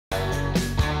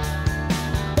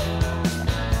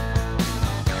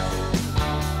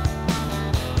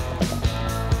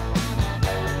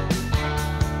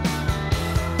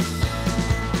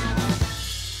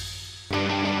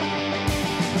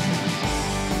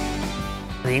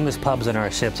The English pubs on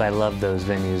our ships, I love those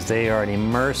venues. They are an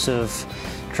immersive,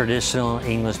 traditional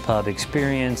English pub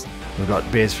experience. We've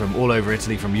got beers from all over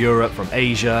Italy, from Europe, from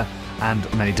Asia, and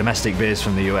many domestic beers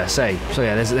from the USA. So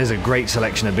yeah, there's a great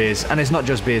selection of beers, and it's not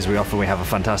just beers we offer. We have a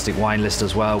fantastic wine list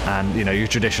as well, and you know, your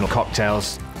traditional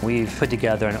cocktails. We've put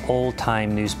together an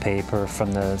old-time newspaper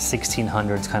from the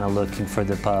 1600s, kind of looking for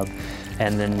the pub,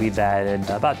 and then we've added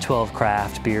about 12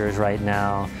 craft beers right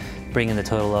now, bringing the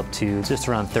total up to just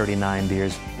around 39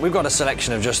 beers. We've got a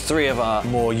selection of just 3 of our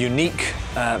more unique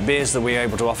beers that we're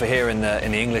able to offer here in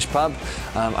the English pub.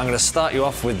 I'm going to start you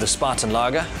off with the Spartan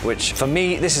Lager, which for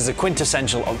me, this is a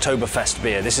quintessential Oktoberfest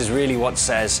beer. This is really what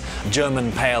says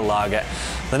German Pale Lager.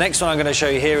 The next one I'm going to show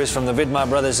you here is from the Widmer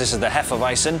brothers. This is the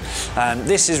Hefeweizen.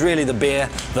 This is really the beer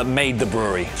that made the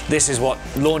brewery. This is what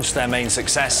launched their main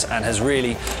success and has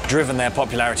really driven their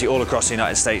popularity all across the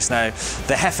United States. Now,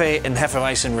 the Hefe in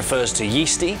Hefeweizen refers to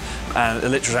yeasty, and the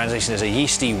literal translation is a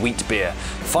yeasty wheat beer.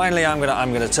 Finally, I'm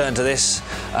going to turn to this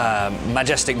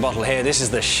majestic bottle here. This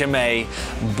is the Chimay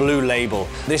Blue Label.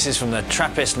 This is from the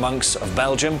Trappist monks of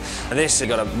Belgium. This has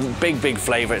got a big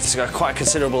flavour. It's got quite a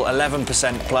considerable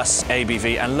 11% plus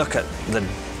ABV, and look at the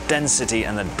density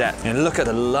and the depth. And look at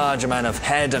the large amount of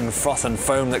head and froth and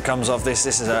foam that comes off this.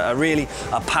 This is really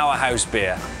a powerhouse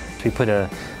beer. We put a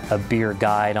beer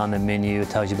guide on the menu. It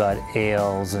tells you about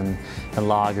ales and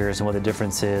lagers and what the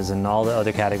difference is, and all the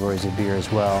other categories of beer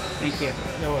as well. Thank you.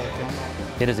 You're welcome.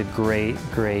 It is a great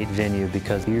venue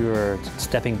because you are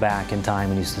stepping back in time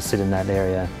when you sit in that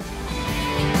area.